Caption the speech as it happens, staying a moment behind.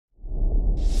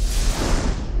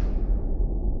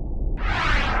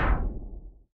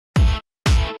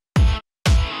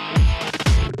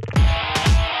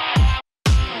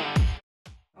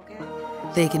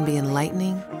They can be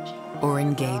enlightening or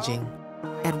engaging.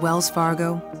 At Wells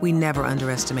Fargo, we never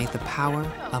underestimate the power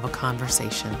of a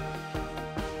conversation.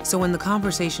 So when the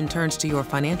conversation turns to your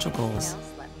financial goals,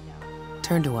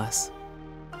 turn to us.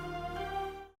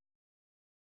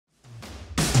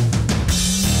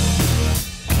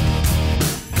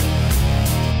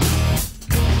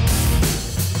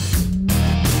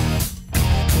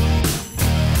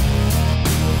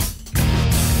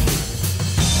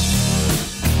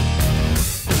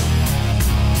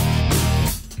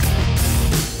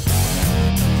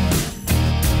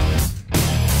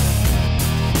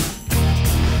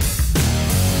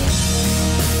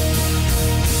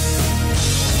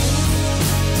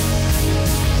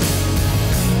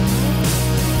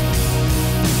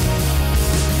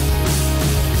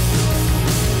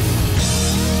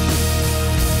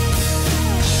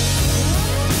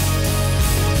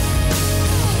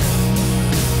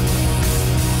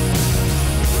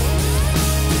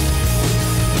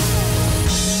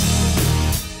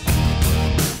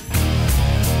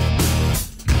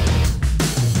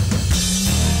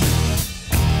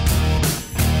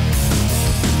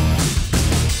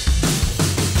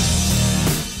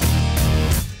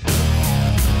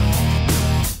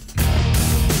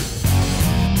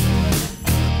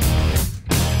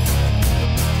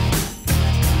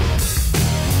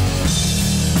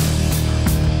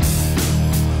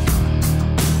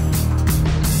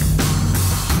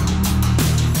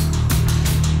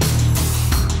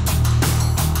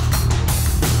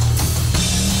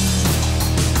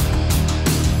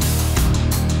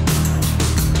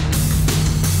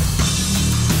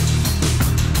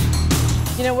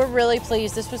 You know, we're really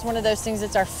pleased. This was one of those things,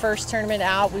 it's our first tournament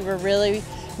out. We were really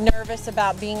nervous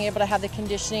about being able to have the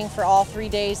conditioning for all 3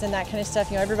 days and that kind of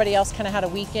stuff. You know, everybody else kind of had a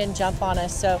weekend jump on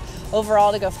us. So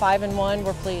overall, to go 5-1,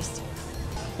 we're pleased.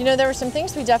 You know, there were some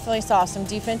things we definitely saw, some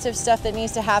defensive stuff that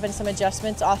needs to happen, some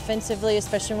adjustments offensively,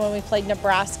 especially when we played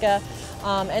Nebraska.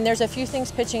 And there's a few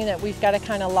things pitching that we've got to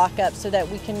kind of lock up so that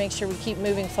we can make sure we keep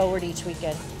moving forward each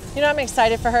weekend. You know, I'm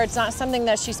excited for her. It's not something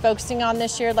that she's focusing on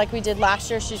this year like we did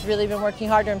last year. She's really been working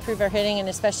hard to improve her hitting and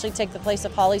especially take the place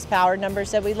of Holly's power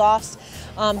numbers that we lost.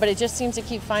 But it just seems to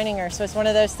keep finding her. So it's one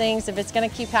of those things, if it's going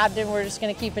to keep happening, we're just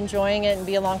going to keep enjoying it and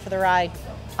be along for the ride.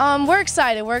 We're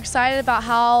excited. We're excited about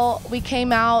how we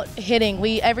came out hitting.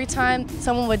 Every time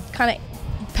someone would kind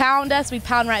of pound us, we'd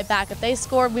pound right back. If they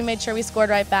scored, we made sure we scored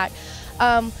right back.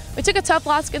 We took a tough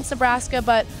loss against Nebraska,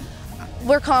 but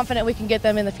we're confident we can get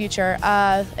them in the future.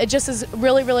 It just is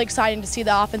really, really exciting to see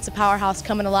the offensive powerhouse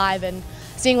coming alive and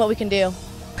seeing what we can do.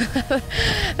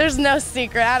 There's no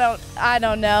secret. I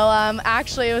don't know.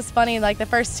 Actually, it was funny. Like the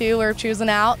first two we were choosing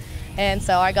out, and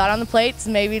so I got on the plates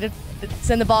maybe to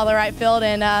send the ball to the right field,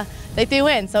 and they threw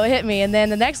in, so it hit me. And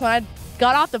then the next one, I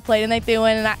got off the plate and they threw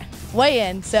in, and way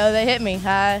in, so they hit me.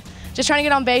 Just trying to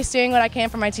get on base, doing what I can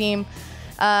for my team.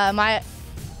 My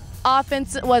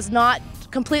offense was not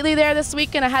completely there this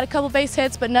weekend. I had a couple base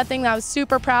hits, but nothing that I was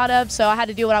super proud of, so I had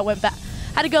to do what I went back.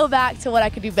 Had to go back to what I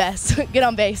could do best, get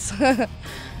on base.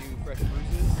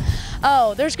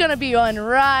 Oh, there's gonna be one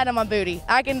right on my booty.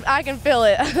 I can feel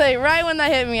it. Like, right when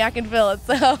they hit me, I can feel it.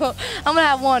 So I'm gonna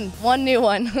have one new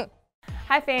one.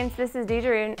 Hi fans, this is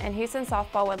Deidre, and Houston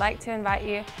Softball would like to invite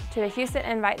you to the Houston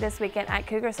Invite this weekend at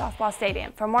Cougar Softball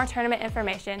Stadium. For more tournament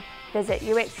information, visit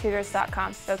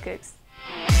uhcougars.com. Go Cougs!